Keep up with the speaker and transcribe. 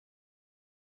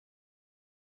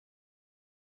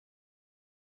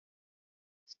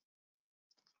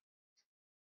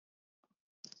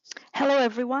Hello,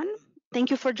 everyone. Thank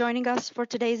you for joining us for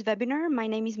today's webinar. My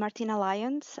name is Martina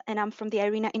Lyons, and I'm from the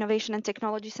IRENA Innovation and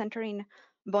Technology Center in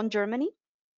Bonn, Germany.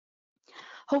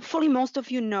 Hopefully, most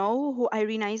of you know who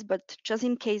IRENA is, but just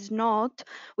in case not,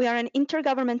 we are an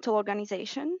intergovernmental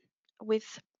organization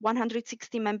with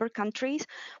 160 member countries.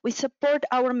 We support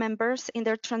our members in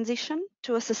their transition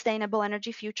to a sustainable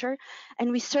energy future,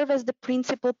 and we serve as the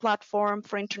principal platform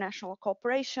for international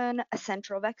cooperation, a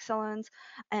center of excellence,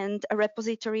 and a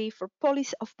repository for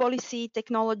policy,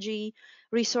 technology,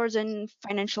 resource, and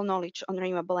financial knowledge on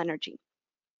renewable energy.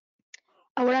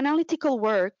 Our analytical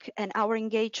work and our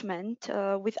engagement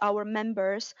with our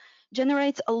members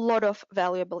generates a lot of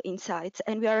valuable insights,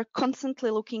 and we are constantly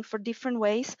looking for different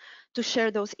ways to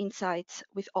share those insights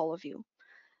with all of you.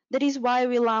 That is why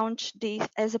we launched this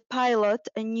as a pilot,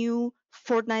 a new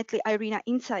fortnightly IRENA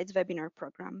Insights webinar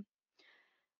program.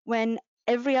 When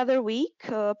every other week,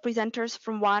 presenters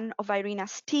from one of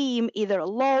IRENA's team, either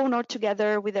alone or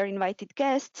together with their invited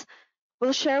guests,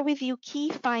 we'll share with you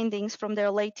key findings from their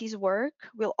latest work.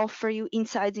 We'll offer you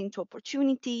insights into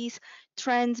opportunities,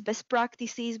 trends, best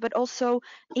practices, but also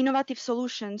innovative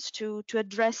solutions to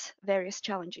address various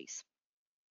challenges.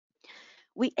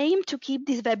 We aim to keep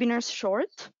these webinars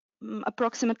short,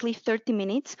 approximately 30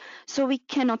 minutes, so we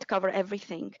cannot cover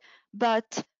everything.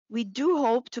 But we do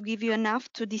hope to give you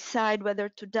enough to decide whether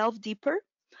to delve deeper,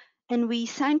 and we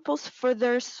signpost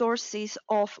further sources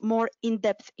of more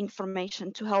in-depth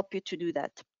information to help you to do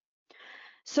that.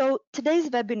 So today's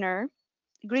webinar,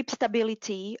 grid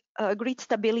stability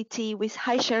with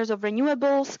high shares of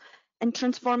renewables and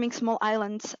transforming small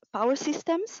islands power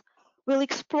systems, will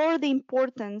explore the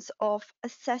importance of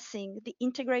assessing the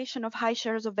integration of high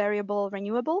shares of variable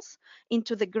renewables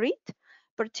into the grid,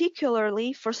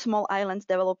 particularly for small islands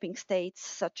developing states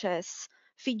such as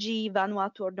Fiji,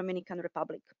 Vanuatu, or Dominican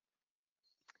Republic.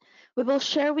 We will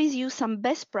share with you some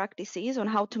best practices on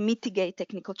how to mitigate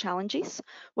technical challenges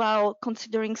while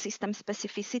considering system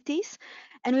specificities,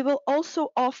 and we will also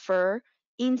offer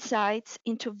insights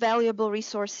into valuable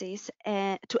resources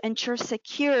to ensure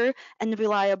secure and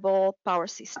reliable power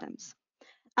systems.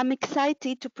 I'm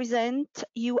excited to present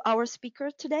you our speaker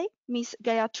today, Ms.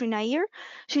 Gayathri Nair.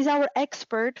 She's our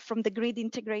expert from the grid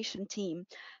integration team.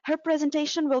 Her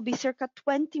presentation will be circa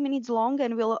 20 minutes long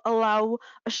and will allow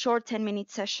a short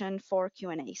 10-minute session for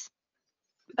Q&As.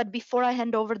 But before I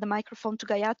hand over the microphone to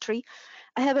Gayathri,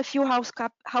 I have a few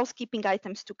housekeeping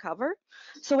items to cover.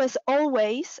 So as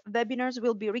always, webinars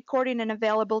will be recorded and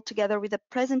available together with the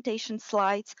presentation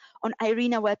slides on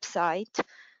IRENA website,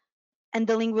 and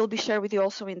the link will be shared with you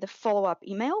also in the follow-up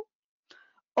email.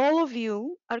 All of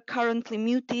you are currently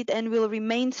muted and will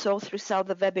remain so throughout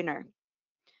the webinar.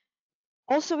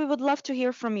 Also, we would love to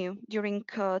hear from you during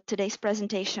today's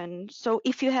presentation. So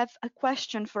if you have a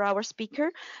question for our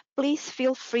speaker, please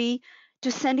feel free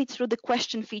to send it through the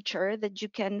question feature that you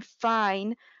can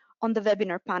find on the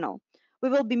webinar panel. We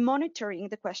will be monitoring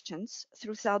the questions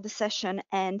throughout the session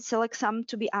and select some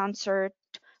to be answered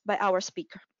by our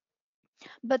speaker.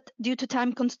 But due to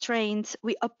time constraints,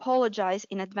 we apologize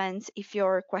in advance if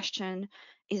your question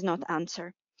is not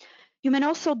answered. You may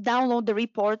also download the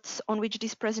reports on which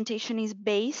this presentation is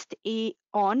based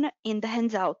on in the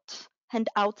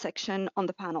handout section on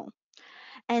the panel.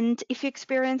 And if you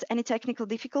experience any technical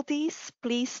difficulties,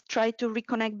 please try to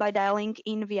reconnect by dialing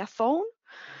in via phone.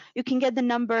 You can get the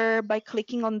number by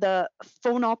clicking on the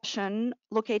phone option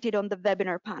located on the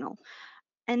webinar panel.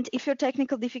 And if your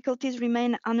technical difficulties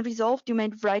remain unresolved, you may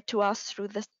write to us through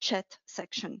the chat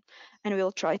section, and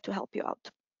we'll try to help you out.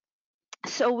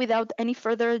 So without any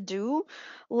further ado,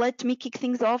 let me kick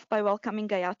things off by welcoming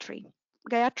Gayathri.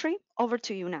 Gayathri, over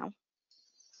to you now.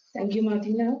 Thank you,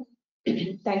 Martina.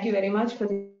 Thank you very much for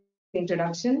the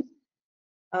introduction.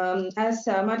 As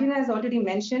Martina has already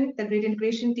mentioned, the grid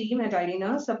integration team at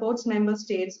IRENA supports member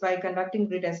states by conducting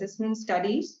grid assessment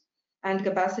studies and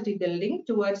capacity building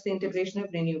towards the integration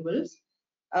of renewables,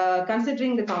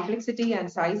 considering the complexity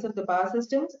and size of the power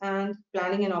systems and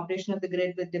planning and operation of the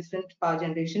grid with different power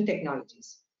generation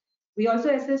technologies. We also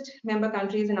assist member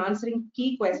countries in answering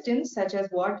key questions such as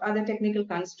what are the technical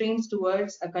constraints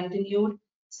towards a continued,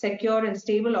 secure and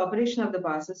stable operation of the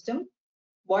power system,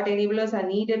 what enablers are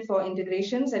needed for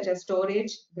integration such as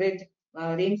storage, grid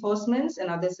reinforcements and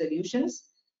other solutions,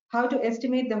 how to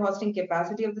estimate the hosting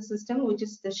capacity of the system, which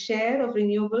is the share of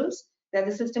renewables that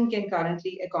the system can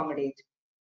currently accommodate.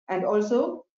 And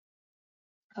also,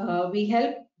 we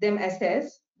help them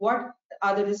assess what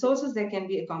are the resources that can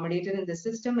be accommodated in the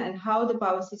system and how the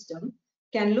power system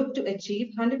can look to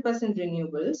achieve 100%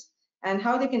 renewables and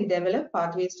how they can develop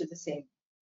pathways to the same.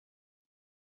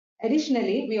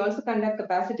 Additionally, we also conduct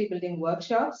capacity building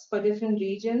workshops for different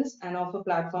regions and offer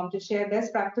platform to share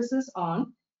best practices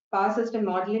on power system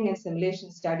modeling and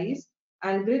simulation studies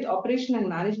and grid operation and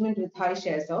management with high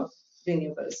shares of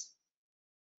renewables.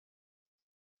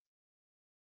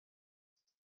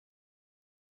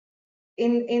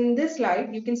 In this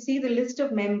slide, you can see the list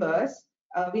of members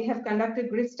we have conducted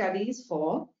grid studies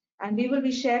for, and we will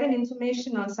be sharing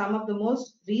information on some of the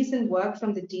most recent work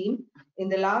from the team in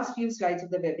the last few slides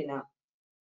of the webinar.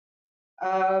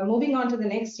 Moving on to the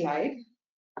next slide.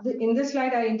 In this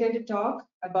slide, I intend to talk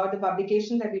about the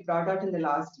publication that we brought out in the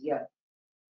last year.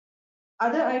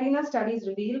 Other IRENA studies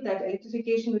reveal that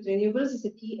electrification with renewables is a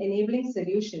key enabling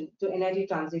solution to energy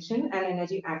transition and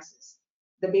energy access.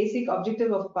 The basic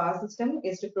objective of a power system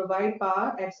is to provide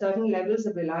power at certain levels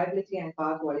of reliability and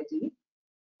power quality.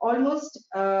 Almost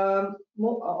all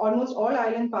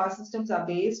island power systems are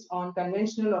based on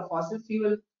conventional or fossil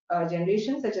fuel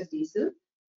generation, such as diesel,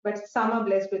 but some are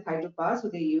blessed with hydropower, so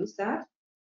they use that.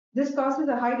 This causes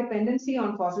a high dependency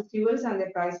on fossil fuels and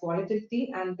their price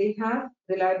volatility, and they have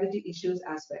reliability issues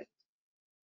as well.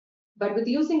 But with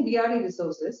using VRE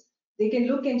resources, they can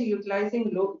look into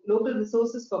utilizing local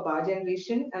resources for power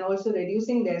generation and also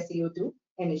reducing their CO2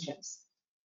 emissions.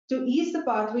 To ease the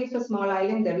pathway for small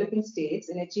island developing states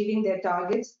in achieving their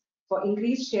targets for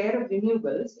increased share of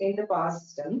renewables in the power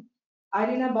system,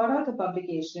 IRENA brought out a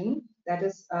publication that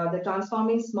is the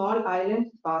Transforming Small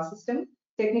Island Power System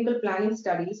Technical Planning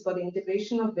Studies for the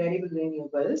Integration of Variable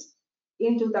Renewables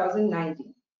in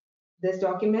 2019. This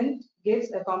document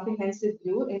gives a comprehensive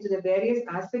view into the various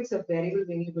aspects of variable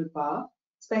renewable power,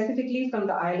 specifically from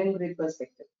the island grid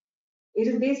perspective. It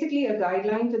is basically a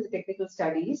guideline to the technical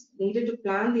studies needed to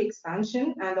plan the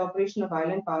expansion and operation of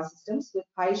island power systems with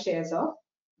high shares of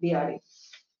VRA.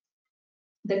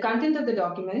 The content of the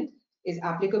document is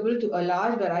applicable to a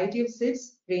large variety of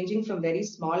SIDs, ranging from very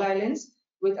small islands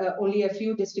with only a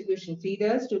few distribution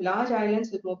feeders to large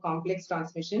islands with more complex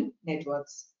transmission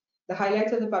networks. The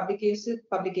highlights of the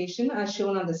publication, as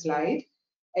shown on the slide,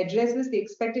 addresses the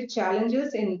expected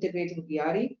challenges in integrating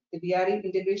VRE, the VRE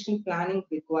integration planning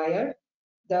required,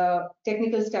 the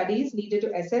technical studies needed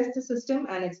to assess the system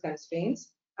and its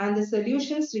constraints, and the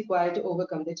solutions required to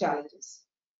overcome the challenges.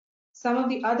 Some of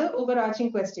the other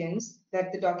overarching questions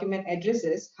that the document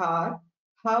addresses are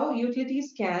how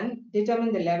utilities can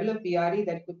determine the level of VRE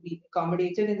that could be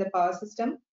accommodated in the power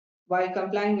system while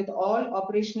complying with all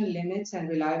operational limits and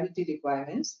reliability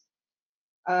requirements,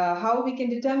 how we can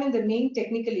determine the main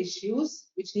technical issues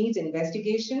which needs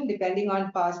investigation depending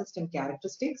on power system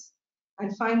characteristics,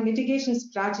 and find mitigation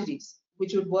strategies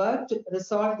which would work to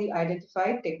resolve the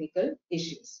identified technical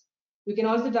issues. You can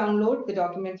also download the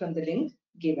document from the link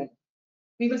given.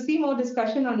 We will see more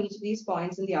discussion on each of these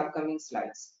points in the upcoming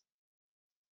slides.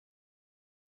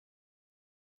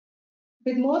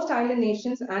 With most island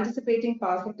nations anticipating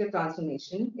power sector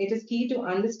transformation, it is key to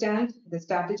understand the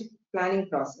strategic planning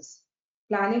process.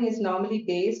 Planning is normally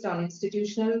based on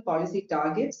institutional policy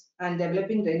targets and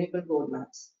developing renewable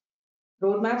roadmaps.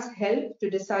 Roadmaps help to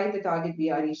decide the target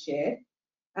VRE share,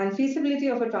 and feasibility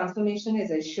of a transformation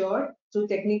is assured through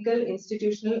technical,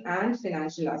 institutional, and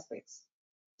financial aspects.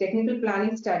 Technical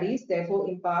planning studies therefore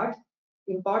impart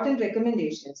important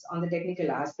recommendations on the technical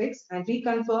aspects and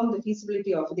reconfirm the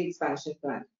feasibility of the expansion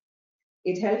plan.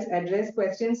 It helps address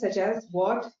questions such as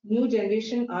what new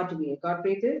generation are to be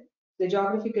incorporated, the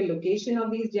geographical location of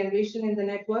these generation in the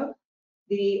network,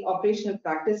 the operational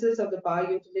practices of the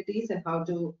power utilities and how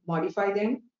to modify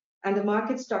them, and the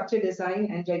market structure design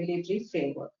and regulatory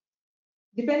framework.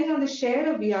 Depending on the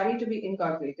share of VRE to be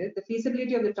incorporated, the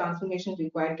feasibility of the transformation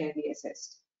required can be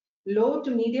assessed. Low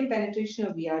to medium penetration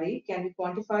of VRE can be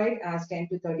quantified as 10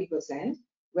 to 30%,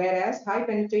 whereas high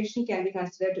penetration can be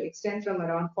considered to extend from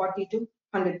around 40 to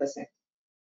 100%.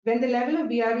 When the level of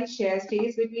VRE share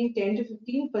stays between 10 to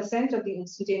 15% of the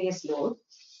instantaneous load,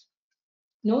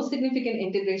 no significant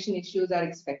integration issues are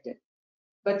expected.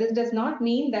 But this does not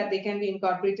mean that they can be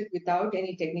incorporated without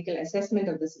any technical assessment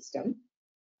of the system.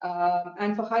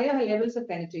 And for higher levels of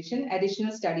penetration,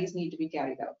 additional studies need to be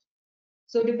carried out.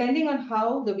 So depending on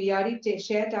how the VRE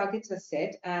share targets are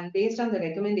set and based on the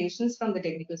recommendations from the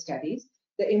technical studies,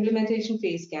 the implementation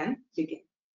phase can begin.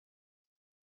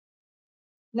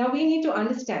 Now we need to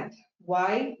understand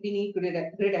why we need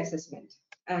grid assessment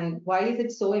and why is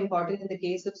it so important in the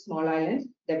case of small island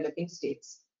developing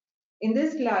states. In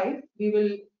this slide, we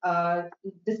will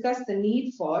discuss the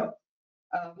need for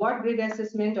what grid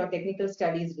assessment or technical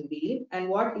studies reveal and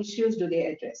what issues do they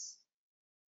address.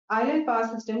 Island power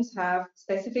systems have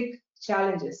specific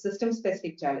challenges,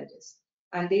 system-specific challenges,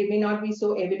 and they may not be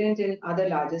so evident in other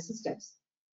larger systems.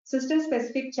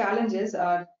 System-specific challenges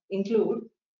include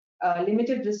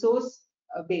limited resource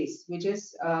base,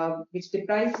 which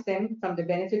deprives them from the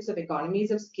benefits of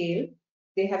economies of scale.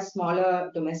 They have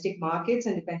smaller domestic markets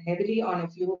and depend heavily on a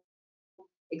few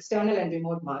external and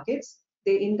remote markets.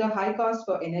 They incur high costs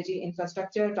for energy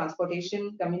infrastructure,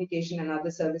 transportation, communication, and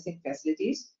other servicing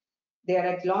facilities. They are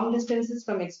at long distances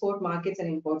from export markets and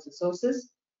import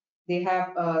resources. They have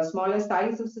a smaller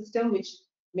size of system, which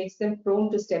makes them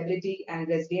prone to stability and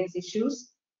resilience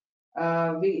issues.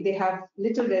 They have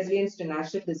little resilience to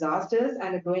natural disasters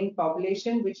and a growing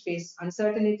population which face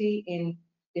uncertainty in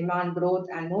demand growth,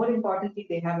 and more importantly,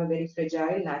 they have a very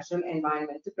fragile natural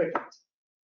environment to protect.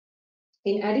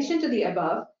 In addition to the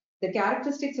above, the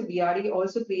characteristics of VRE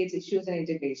also creates issues in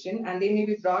integration, and they may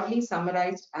be broadly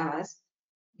summarized as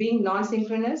being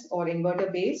non-synchronous or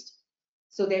inverter-based,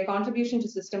 so their contribution to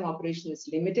system operation is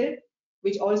limited,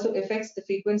 which also affects the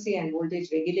frequency and voltage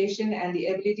regulation and the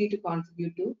ability to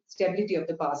contribute to stability of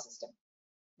the power system.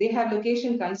 They have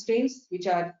location constraints, which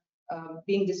are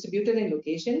being distributed in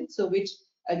location, so which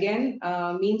again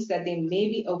means that they may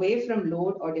be away from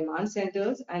load or demand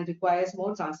centers and requires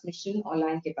more transmission or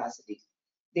line capacity.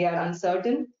 They are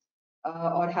uncertain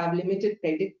or have limited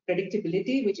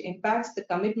predictability, which impacts the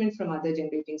commitment from other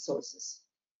generating sources.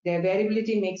 Their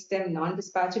variability makes them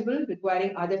non-dispatchable,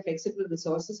 requiring other flexible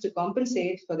resources to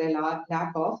compensate for their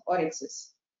lack of or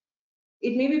excess.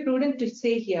 It may be prudent to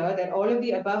say here that all of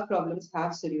the above problems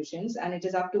have solutions, and it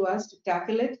is up to us to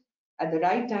tackle it at the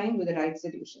right time with the right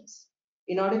solutions.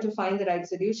 In order to find the right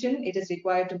solution, it is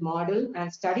required to model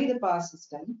and study the power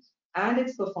system and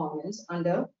its performance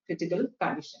under critical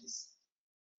conditions.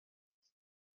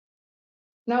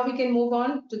 Now we can move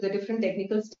on to the different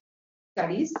technical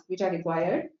studies which are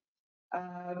required.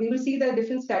 We will see the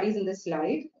different studies in this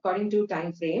slide according to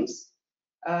time frames,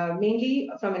 mainly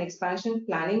from an expansion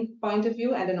planning point of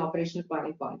view and an operational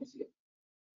planning point of view.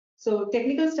 So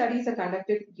technical studies are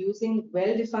conducted using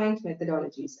well-defined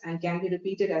methodologies and can be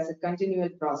repeated as a continual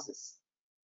process.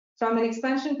 From an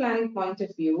expansion planning point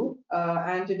of view,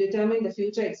 and to determine the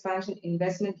future expansion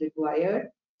investment required,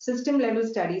 system-level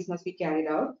studies must be carried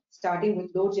out, starting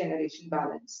with load generation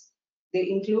balance. They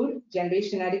include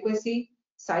generation adequacy,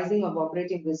 sizing of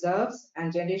operating reserves,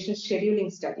 and generation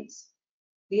scheduling studies.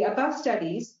 The above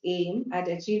studies aim at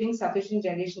achieving sufficient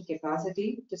generation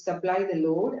capacity to supply the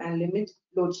load and limit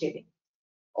load shedding.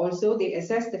 Also, they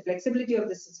assess the flexibility of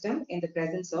the system in the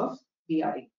presence of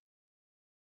VRE.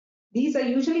 These are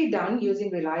usually done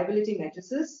using reliability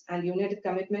matrices and unit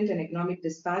commitment and economic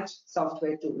dispatch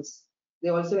software tools. They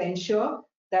also ensure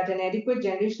that an adequate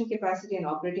generation capacity and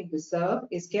operating reserve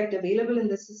is kept available in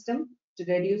the system to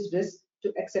reduce risk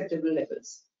to acceptable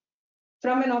levels.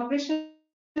 From an operational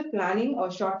planning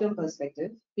or short-term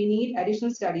perspective, we need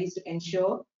additional studies to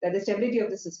ensure that the stability of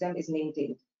the system is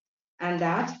maintained and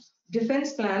that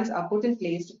defense plans are put in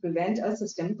place to prevent a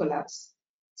system collapse.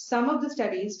 Some of the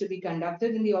studies to be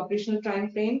conducted in the operational time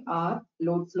frame are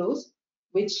load flows,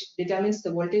 which determines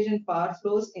the voltage and power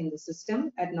flows in the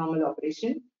system at normal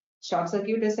operation, short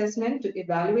circuit assessment to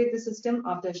evaluate the system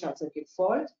after a short circuit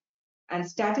fault, and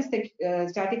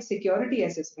static security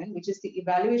assessment, which is the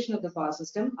evaluation of the power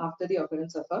system after the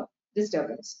occurrence of a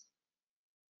disturbance.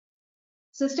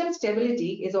 System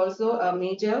stability is also a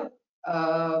major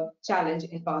challenge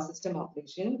in power system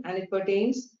operation, and it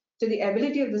pertains to the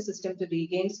ability of the system to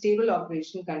regain stable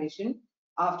operation condition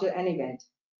after an event.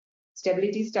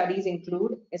 Stability studies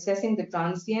include assessing the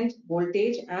transient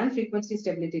voltage and frequency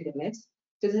stability limits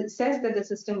to assess that the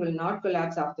system will not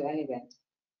collapse after an event.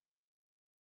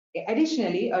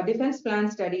 Additionally, a defense plan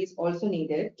study is also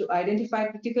needed to identify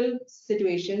critical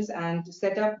situations and to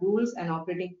set up rules and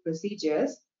operating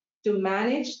procedures to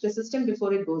manage the system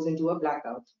before it goes into a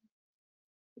blackout.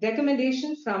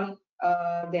 Recommendation from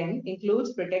them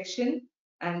includes protection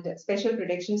and special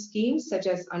protection schemes such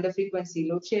as under-frequency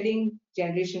load shedding,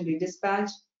 generation redispatch,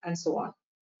 and so on.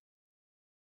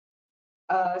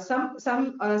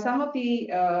 Some of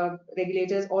the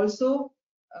regulators also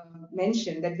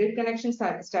mention that grid connection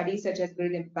studies such as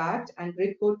grid impact and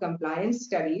grid code compliance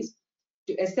studies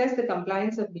to assess the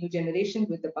compliance of new generation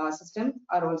with the power system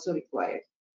are also required.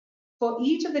 For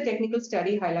each of the technical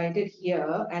study highlighted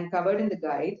here and covered in the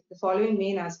guide, the following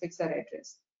main aspects are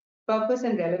addressed: purpose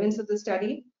and relevance of the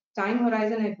study, time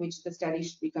horizon at which the study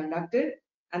should be conducted,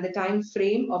 and the time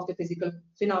frame of the physical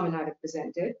phenomena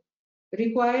represented,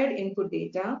 required input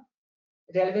data,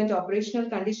 relevant operational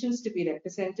conditions to be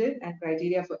represented and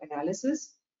criteria for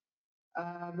analysis,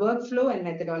 workflow and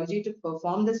methodology to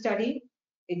perform the study,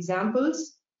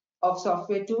 examples of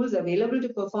software tools available to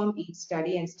perform each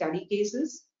study and study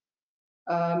cases,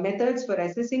 methods for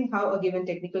assessing how a given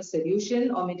technical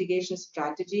solution or mitigation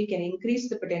strategy can increase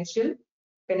the potential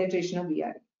penetration of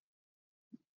VRE.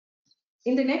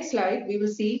 In the next slide, we will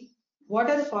see what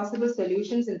are the possible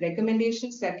solutions and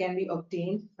recommendations that can be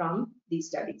obtained from these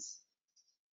studies.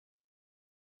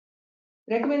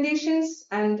 Recommendations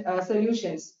and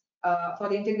solutions for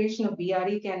the integration of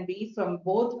VRE can be from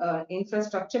both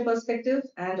infrastructure perspective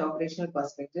and operational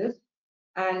perspective.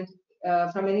 And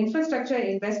from an infrastructure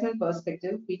investment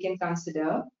perspective, we can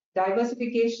consider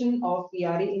diversification of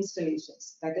VRE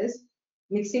installations, that is,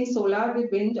 mixing solar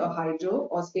with wind or hydro,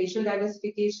 or spatial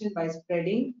diversification by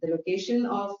spreading the location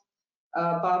of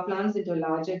power plants into a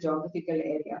larger geographical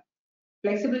area.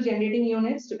 Flexible generating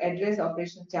units to address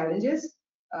operational challenges,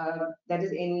 that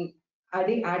is in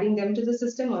adding them to the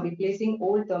system or replacing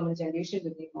old thermal generation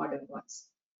with new modern ones.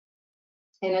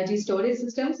 Energy storage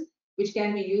systems, which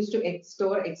can be used to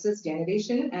store excess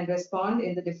generation and respond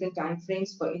in the different time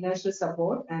frames for inertial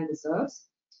support and reserves.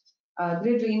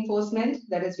 Grid reinforcement,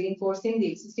 that is reinforcing the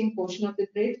existing portion of the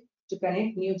grid to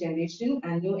connect new generation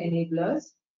and new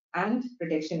enablers and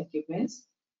protection equipments.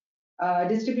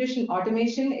 Distribution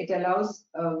automation, it allows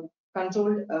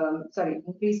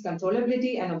increased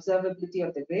controllability and observability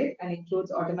of the grid and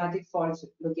includes automatic fault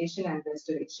location and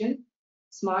restoration.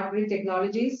 Smart grid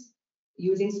technologies,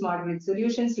 using smart grid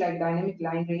solutions like dynamic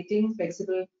line rating,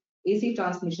 flexible AC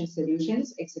transmission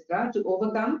solutions, etc., to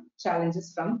overcome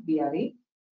challenges from VRE,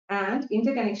 and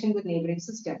interconnection with neighboring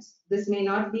systems. This may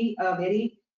not be a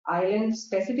very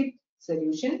island-specific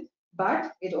solution,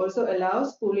 but it also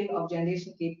allows pooling of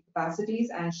generation capacities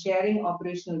and sharing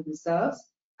operational reserves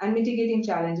and mitigating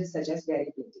challenges such as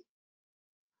variability.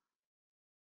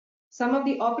 Some of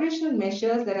the operational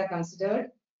measures that are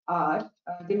considered are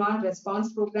demand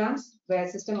response programs, where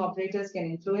system operators can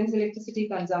influence electricity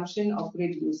consumption of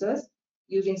grid users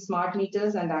using smart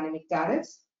meters and dynamic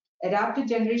tariffs. Adaptive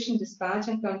generation dispatch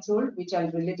and control, which are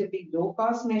relatively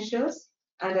low-cost measures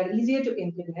and are easier to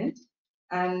implement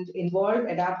and involve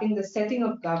adapting the setting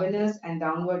of governors and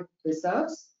downward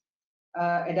reserves.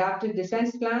 Adaptive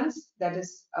defense plans, that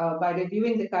is by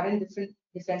reviewing the current different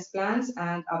defense plans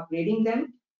and upgrading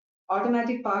them.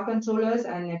 Automatic power controllers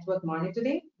and network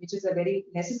monitoring, which is a very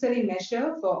necessary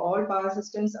measure for all power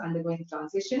systems undergoing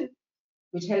transition,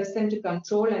 which helps them to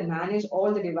control and manage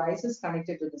all the devices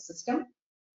connected to the system.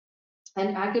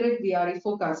 And accurate VRE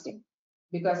forecasting,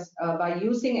 because by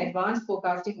using advanced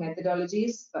forecasting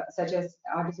methodologies such as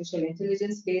artificial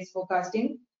intelligence-based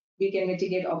forecasting, we can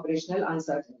mitigate operational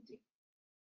uncertainty.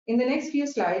 In the next few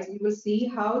slides, we will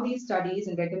see how these studies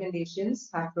and recommendations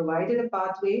have provided a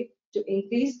pathway to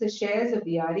increase the shares of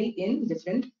VRE in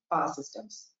different power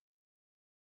systems.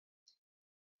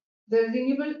 The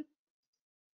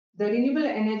renewable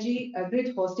energy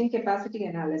grid hosting capacity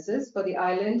analysis for the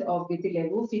island of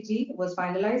Vitilevu, Fiji, was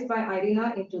finalized by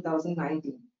IRENA in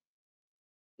 2019.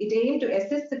 It aimed to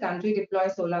assess the country deploy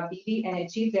solar PV and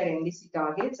achieve their NDC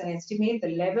targets and estimate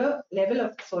the level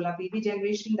of solar PV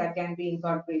generation that can be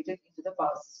incorporated into the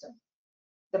power system.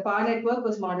 The power network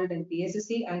was modeled in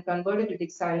PSSC and converted to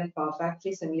Dix Island Power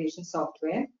Factory simulation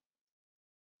software.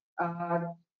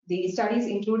 The studies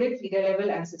included feeder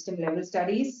level and system level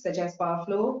studies such as power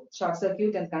flow, short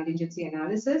circuit, and contingency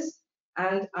analysis,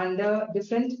 and under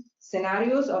different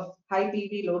scenarios of high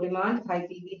PV, low demand, high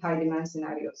PV, high demand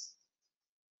scenarios.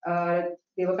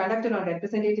 They were conducted on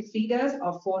representative feeders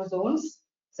of 4 zones,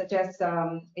 such as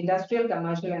industrial,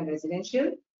 commercial, and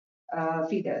residential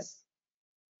feeders.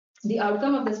 The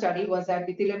outcome of the study was that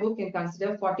Vitilevu can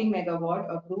consider 40 megawatt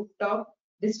of rooftop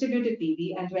distributed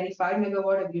PV and 25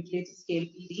 megawatt of utility scale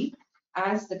PV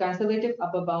as the conservative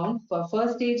upper bound for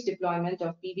first stage deployment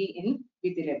of PV in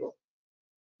Vitilevu.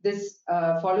 This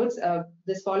follows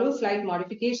slight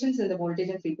modifications in the voltage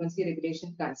and frequency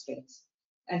regulation constraints.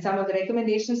 And some of the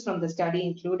recommendations from the study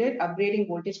included upgrading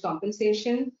voltage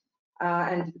compensation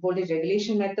and voltage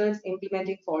regulation methods,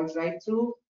 implementing fault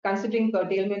right-through, considering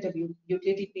curtailment of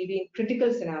utility PV in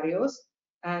critical scenarios,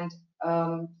 and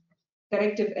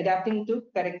adapting to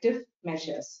corrective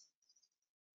measures.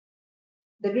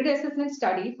 The grid assessment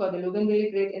study for the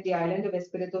Luganville grid in the island of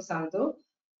Espirito Santo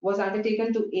was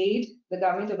undertaken to aid the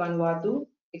government of Vanuatu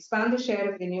expand the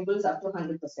share of renewables up to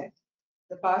 100%.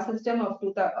 The power system of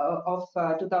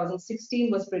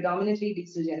 2016 was predominantly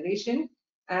diesel generation,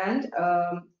 and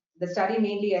the study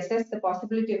mainly assessed the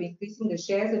possibility of increasing the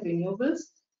shares of renewables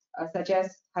such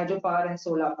as hydropower and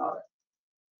solar power.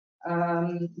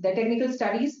 The technical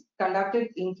studies conducted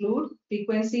include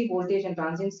frequency, voltage, and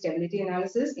transient stability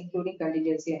analysis, including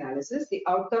contingency analysis. The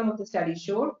outcome of the study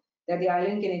showed that the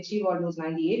island can achieve almost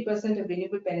 98% of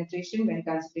renewable penetration when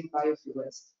considering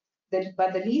biofuels.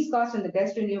 But the least cost and the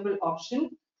best renewable option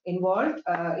involved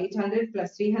 800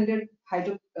 plus 300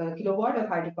 kilowatt of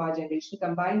hydropower generation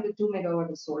combined with 2 megawatt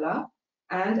of solar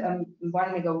and 1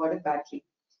 megawatt of battery.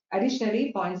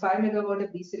 Additionally, 0.5 megawatt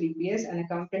of diesel EPS and a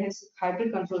comprehensive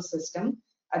hybrid control system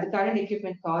at the current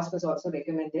equipment cost was also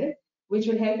recommended, which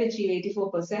will help achieve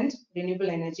 84% renewable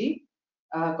energy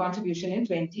contribution in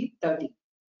 2030.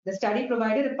 The study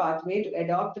provided a pathway to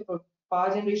adopt a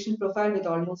power generation profile with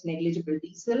almost negligible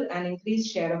diesel and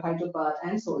increased share of hydropower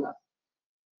and solar.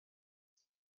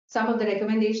 Some of the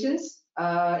recommendations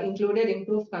included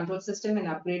improved control system and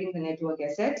upgrading the network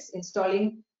assets,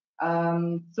 installing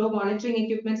flow monitoring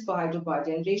equipments for hydropower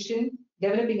generation,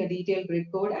 developing a detailed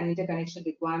grid code and interconnection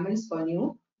requirements for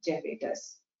new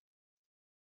generators.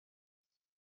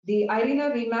 The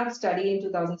IRENA remap study in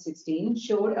 2016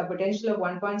 showed a potential of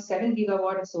 1.7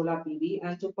 gigawatt of solar PV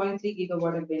and 2.3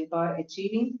 gigawatt of wind power,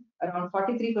 achieving around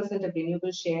 43% of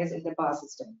renewable shares in the power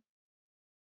system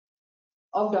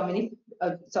of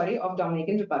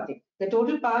Dominican Republic. The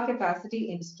total power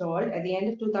capacity installed at the end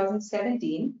of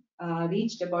 2017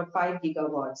 reached about 5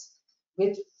 gigawatts,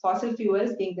 with fossil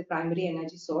fuels being the primary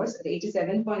energy source at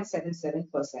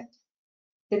 87.77%.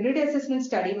 The grid assessment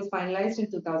study was finalized in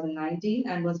 2019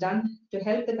 and was done to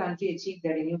help the country achieve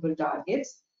their renewable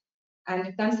targets, and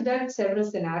it considered several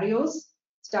scenarios,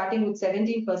 starting with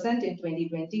 17% in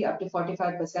 2020 up to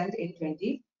 45% in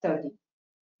 2030.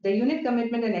 The unit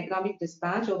commitment and economic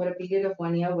dispatch over a period of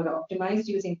 1 year were optimized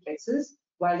using flexes,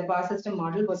 while the power system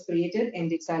model was created in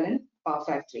the Silent Power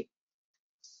Factory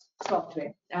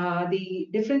software. The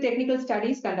different technical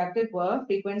studies conducted were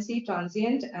frequency,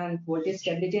 transient, and voltage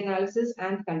stability analysis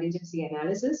and contingency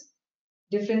analysis.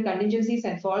 Different contingencies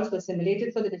and faults were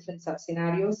simulated for the different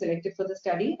sub-scenarios selected for the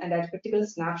study and at critical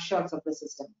snapshots of the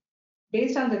system.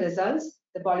 Based on the results,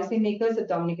 the policymakers of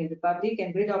Dominican Republic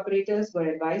and grid operators were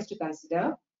advised to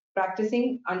consider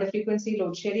practicing under-frequency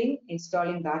load shedding,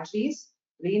 installing batteries,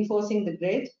 reinforcing the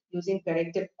grid using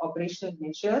corrective operational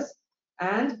measures,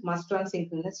 and must-run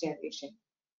synchronous generation.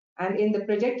 And in the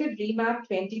projected remap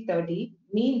 2030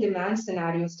 mean demand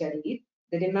scenario study,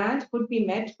 the demand could be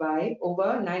met by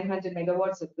over 900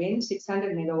 megawatts of wind,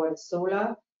 600 megawatt of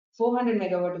solar, 400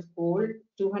 megawatt of coal,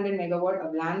 200 megawatt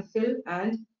of landfill,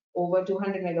 and over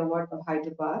 200 megawatt of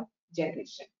hydropower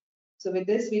generation. So with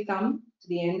this, we come to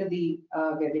the end of the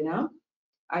webinar.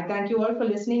 I thank you all for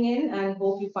listening in and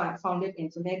hope you found it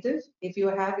informative. If you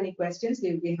have any questions,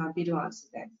 we will be happy to answer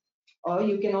them. Or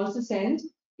you can also send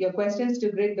your questions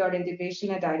to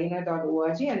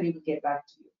grid.integration@irena.org and we will get back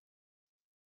to you.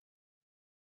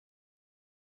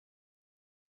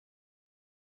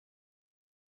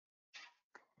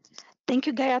 Thank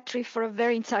you, Gayathri, for a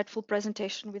very insightful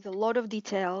presentation with a lot of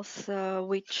details,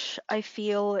 which I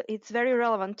feel it's very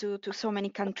relevant to so many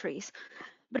countries.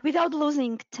 But without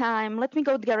losing time, let me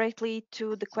go directly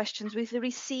to the questions. We've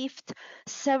received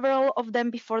several of them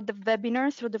before the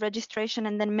webinar through the registration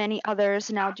and then many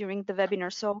others now during the webinar.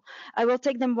 So I will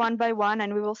take them one by one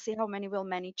and we will see how many we'll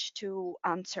manage to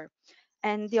answer.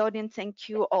 And the audience, thank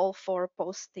you all for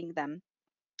posting them.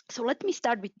 So let me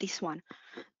start with this one.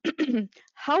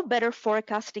 How better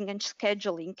forecasting and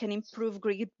scheduling can improve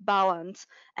grid balance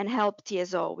and help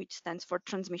TSO, which stands for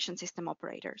Transmission System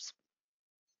Operators?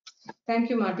 Thank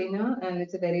you, Martina, and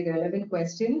it's a very relevant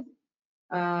question.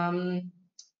 I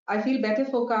feel better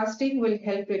forecasting will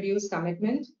help reduce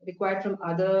commitment required from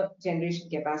other generation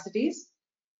capacities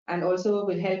and also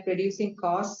will help reducing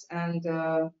costs and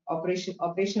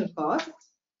operational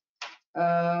costs.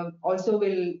 Also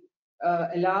will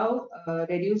allow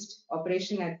reduced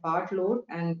operation at part load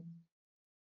and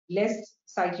less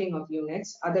cycling of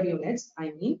units, other units,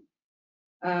 I mean.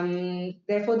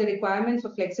 Therefore, the requirement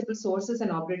for flexible sources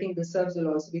and operating reserves will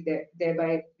also be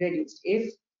thereby reduced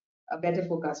if better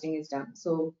forecasting is done.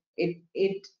 So it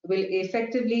will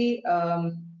effectively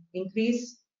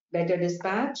increase better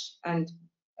dispatch and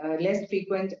less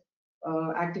frequent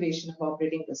activation of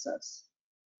operating reserves.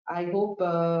 I hope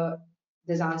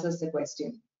this answers the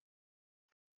question.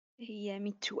 Yeah,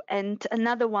 me too. And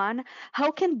another one, how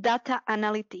can data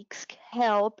analytics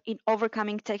help in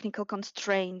overcoming technical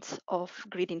constraints of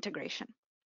grid integration?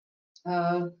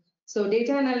 So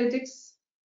data analytics,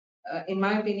 in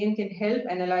my opinion, can help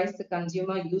analyze the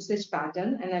consumer usage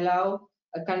pattern and allow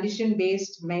a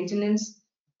condition-based maintenance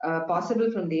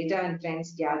possible from data and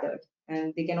trends gathered.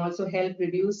 And they can also help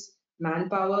reduce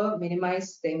manpower,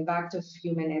 minimize the impact of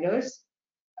human errors,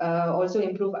 also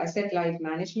improve asset life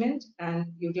management and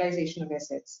utilization of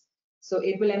assets. So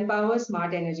it will empower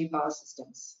smart energy power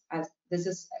systems, as this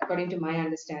is according to my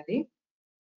understanding.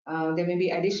 There may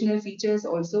be additional features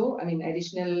also, I mean,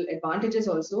 additional advantages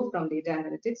also from data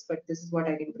analytics, but this is what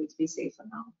I can briefly say for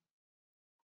now.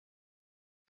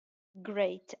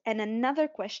 Great. And another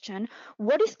question,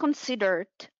 what is considered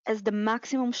as the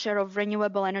maximum share of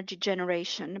renewable energy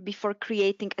generation before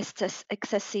creating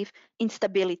excessive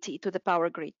instability to the power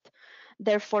grid,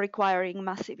 therefore requiring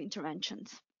massive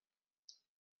interventions?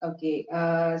 Okay,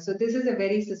 so this is a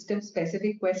very system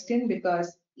specific question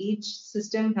because each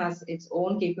system has its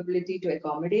own capability to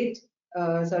accommodate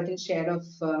a certain share of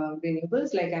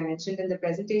renewables. Like I mentioned in the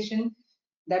presentation,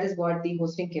 that is what the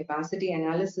hosting capacity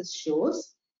analysis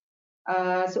shows.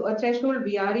 So a threshold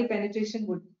VRE penetration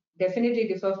would definitely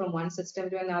differ from one system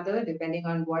to another, depending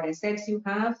on what assets you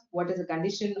have, what is the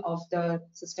condition of the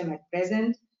system at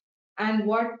present, and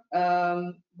what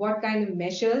kind of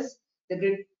measures the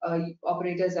grid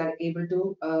operators are able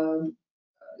to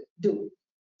do.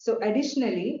 So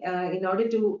additionally, in order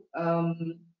to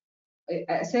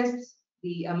assess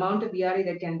the amount of VRE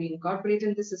that can be incorporated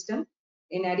in the system,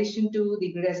 in addition to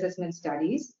the grid assessment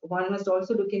studies, one must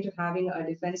also look into having a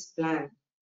defense plan,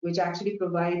 which actually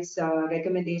provides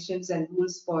recommendations and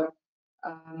rules for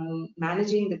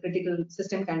managing the critical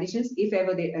system conditions if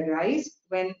ever they arise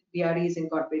when VRE is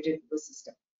incorporated into the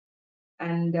system.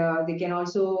 And they can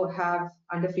also have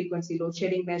under frequency load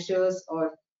shedding measures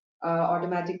or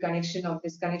automatic connection of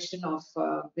disconnection of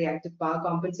reactive power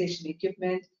compensation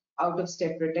equipment, out of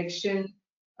step protection,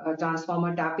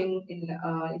 transformer tapping in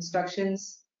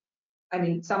instructions. I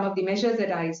mean, some of the measures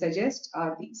that I suggest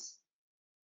are these.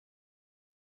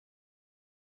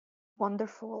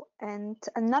 Wonderful. And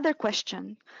another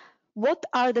question, what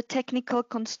are the technical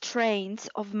constraints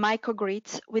of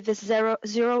microgrids with a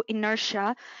zero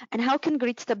inertia, and how can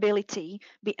grid stability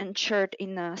be ensured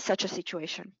in such a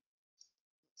situation?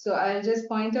 So I'll just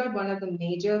point out one of the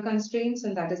major constraints,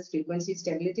 and that is frequency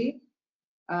stability.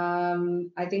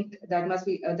 I think that must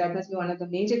be one of the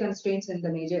major constraints in the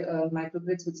major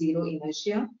microgrids with zero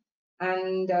inertia.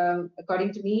 And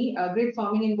according to me, grid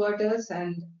forming inverters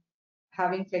and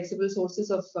having flexible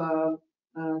sources of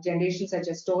generation such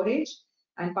as storage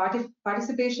and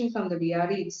participation from the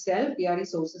VRE itself, VRE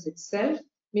sources itself,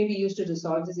 may be used to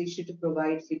resolve this issue to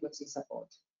provide frequency support.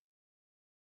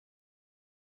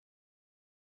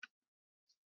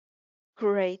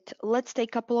 Great. Let's take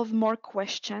a couple of more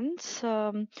questions.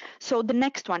 So the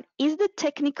next one, is the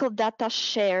technical data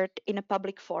shared in a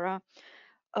public forum?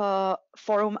 Are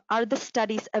the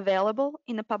studies available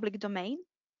in a public domain?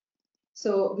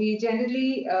 So we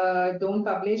generally don't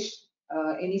publish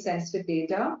any sensitive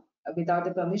data without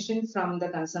the permission from the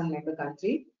concerned member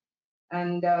country.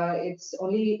 And it's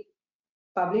only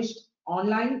published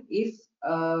online if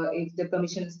the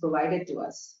permission is provided to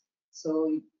us.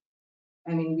 So,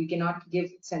 I mean, we cannot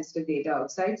give sensitive data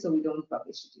outside, so we don't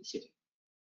publish it usually.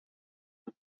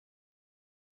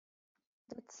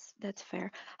 That's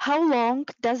fair. How long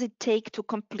does it take to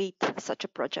complete such a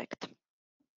project?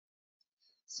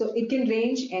 So it can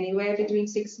range anywhere between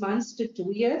 6 months to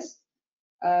 2 years.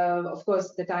 Of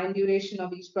course, the time duration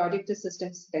of each project is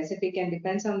system specific and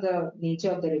depends on the nature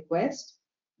of the request.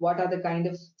 What are the kind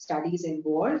of studies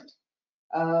involved?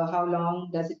 How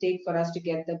long does it take for us to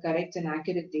get the correct and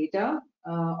accurate data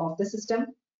of the system?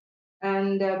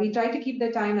 And we try to keep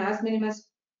the time as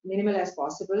minimal as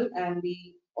possible. And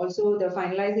we also the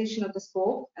finalization of the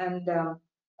scope and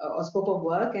or scope of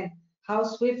work and how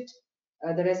swift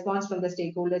the response from the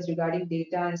stakeholders regarding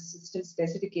data and system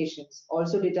specifications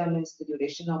also determines the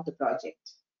duration of the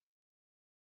project.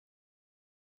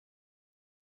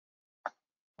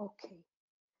 Okay.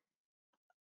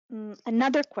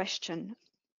 Another question.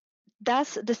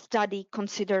 Does the study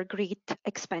consider grid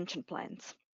expansion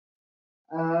plans?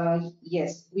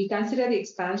 Yes, we consider the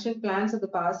expansion plans of the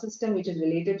power system, which is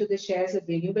related to the shares of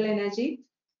renewable energy,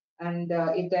 and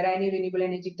if there are any renewable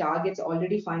energy targets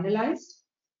already finalized.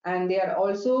 And they are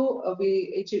also,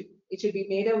 it should be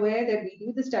made aware that we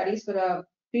do the studies for a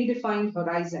predefined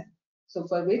horizon. So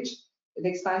for which the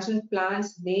expansion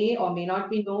plans may or may not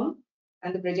be known,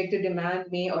 and the projected demand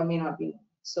may or may not be known.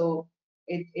 So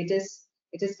it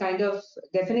is kind of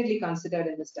definitely considered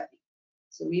in the study.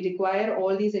 So we require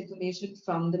all these information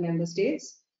from the member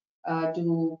states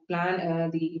to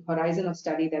plan the horizon of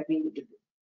study that we need to do.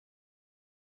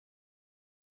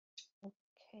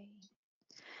 Okay.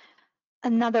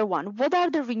 Another one, what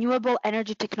are the renewable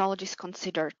energy technologies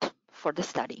considered for the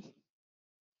study?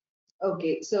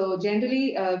 Okay, so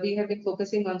generally we have been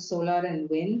focusing on solar and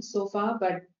wind so far,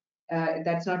 but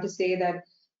that's not to say that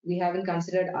we haven't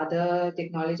considered other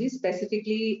technologies.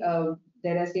 Specifically,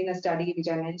 there has been a study which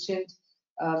I mentioned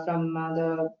from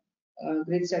the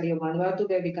grid study of Vanuatu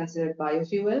where we considered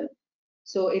biofuel.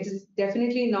 So it is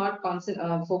definitely not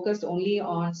focused only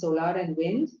on solar and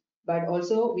wind, but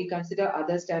also we consider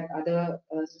other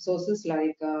sources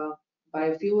like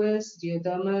biofuels,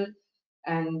 geothermal,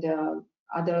 and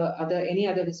any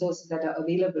other resources that are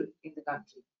available in the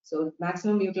country. So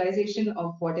maximum utilization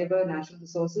of whatever natural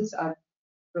resources are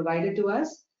provided to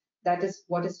us, that is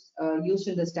what is used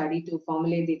in the study to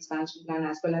formulate the expansion plan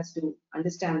as well as to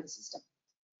understand the system.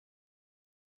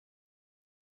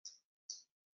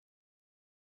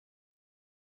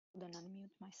 Then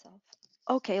unmute myself.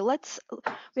 Okay,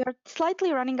 we are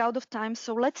slightly running out of time,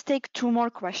 so let's take two more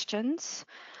questions.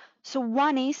 So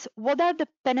one is, what are the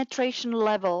penetration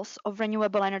levels of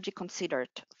renewable energy considered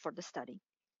for the study?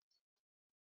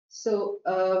 So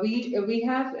we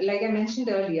have, like I mentioned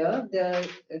earlier,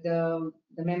 the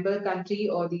member country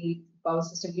or the power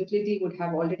system utility would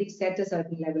have already set a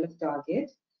certain level of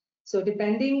target. So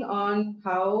depending on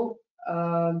how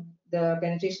the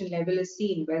penetration level is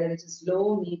seen, whether it is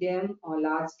low, medium, or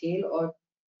large scale,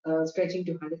 or stretching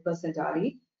to 100%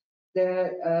 RE,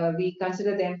 we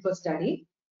consider them for study.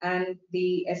 And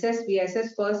we assess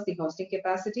first the hosting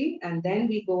capacity, and then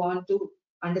we go on to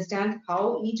understand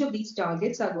how each of these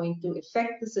targets are going to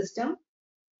affect the system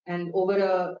and over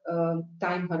a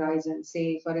time horizon.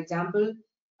 Say, for example,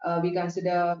 we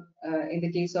consider in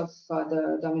the case of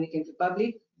the Dominican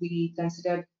Republic, we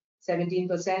considered 17%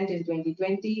 in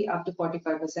 2020 up to 45%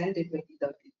 in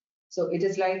 2030. So it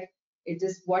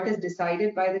is what is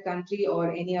decided by the country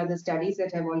or any other studies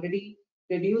that have already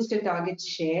reduced a target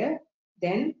share,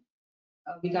 then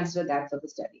we consider that for the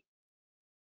study.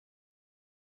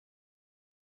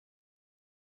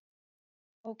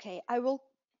 Okay, I will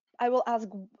ask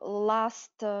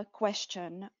last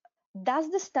question. Does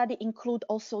the study include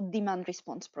also demand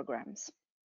response programs?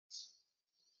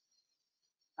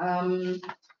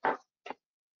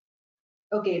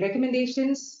 Okay,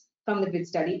 recommendations from the grid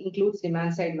study includes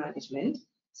demand side management,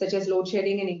 such as load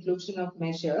shedding and inclusion of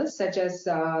measures such as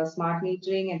smart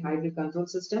metering and hybrid control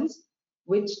systems,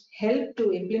 which help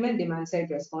to implement demand side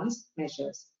response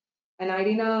measures. An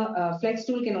IRENA flex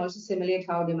tool can also simulate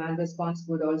how demand response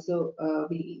would also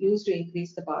be used to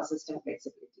increase the power system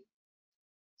flexibility.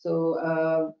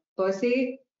 So per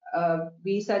se,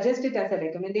 we suggest it as a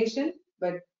recommendation,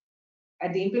 but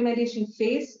at the implementation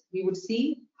phase, we would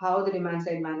see how the demand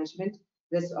side management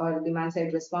or demand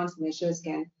side response measures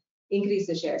can increase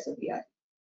the shares of VR.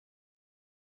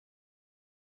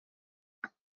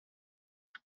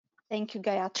 Thank you,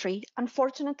 Gayathri.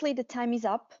 Unfortunately, the time is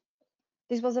up.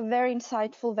 This was a very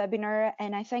insightful webinar,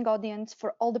 and I thank audience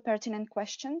for all the pertinent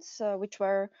questions, which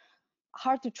were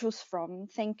hard to choose from.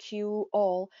 Thank you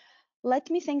all. Let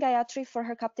me thank Gayathri for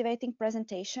her captivating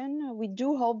presentation. We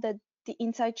do hope that the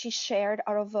insights she shared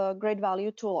are of great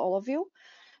value to all of you.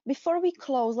 Before we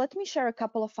close, let me share a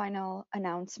couple of final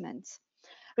announcements.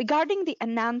 Regarding the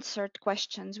unanswered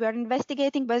questions, we are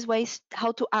investigating best ways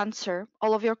how to answer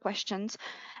all of your questions,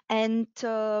 and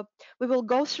we will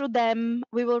go through them.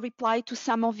 We will reply to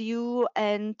some of you,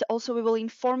 and also we will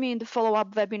inform you in the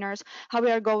follow-up webinars how we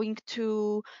are going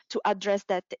to address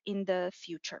that in the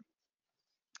future.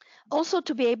 Also,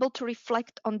 to be able to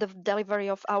reflect on the delivery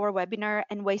of our webinar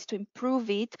and ways to improve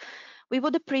it, we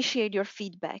would appreciate your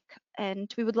feedback,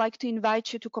 and we would like to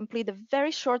invite you to complete a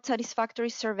very short satisfactory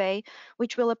survey,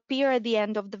 which will appear at the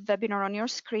end of the webinar on your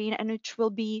screen and which will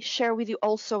be shared with you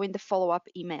also in the follow-up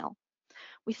email.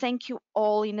 We thank you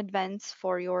all in advance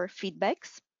for your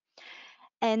feedbacks.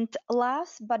 And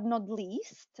last but not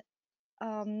least,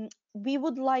 we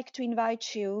would like to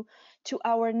invite you to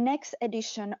our next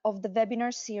edition of the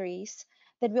webinar series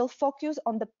that will focus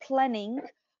on the planning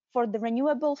for the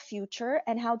renewable future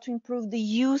and how to improve the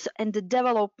use and the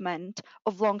development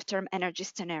of long-term energy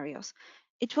scenarios.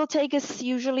 It will take us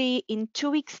usually in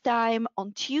 2 weeks' time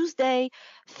on Tuesday,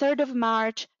 3rd of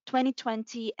March,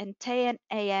 2020 and 10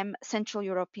 a.m. Central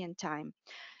European Time.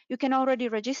 You can already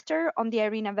register on the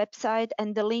IRENA website,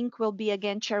 and the link will be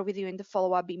again shared with you in the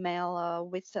follow-up email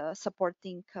with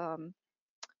supporting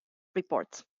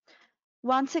reports.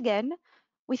 Once again,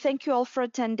 we thank you all for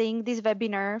attending this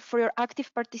webinar, for your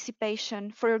active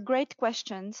participation, for your great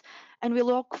questions, and we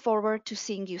look forward to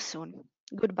seeing you soon.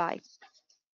 Goodbye.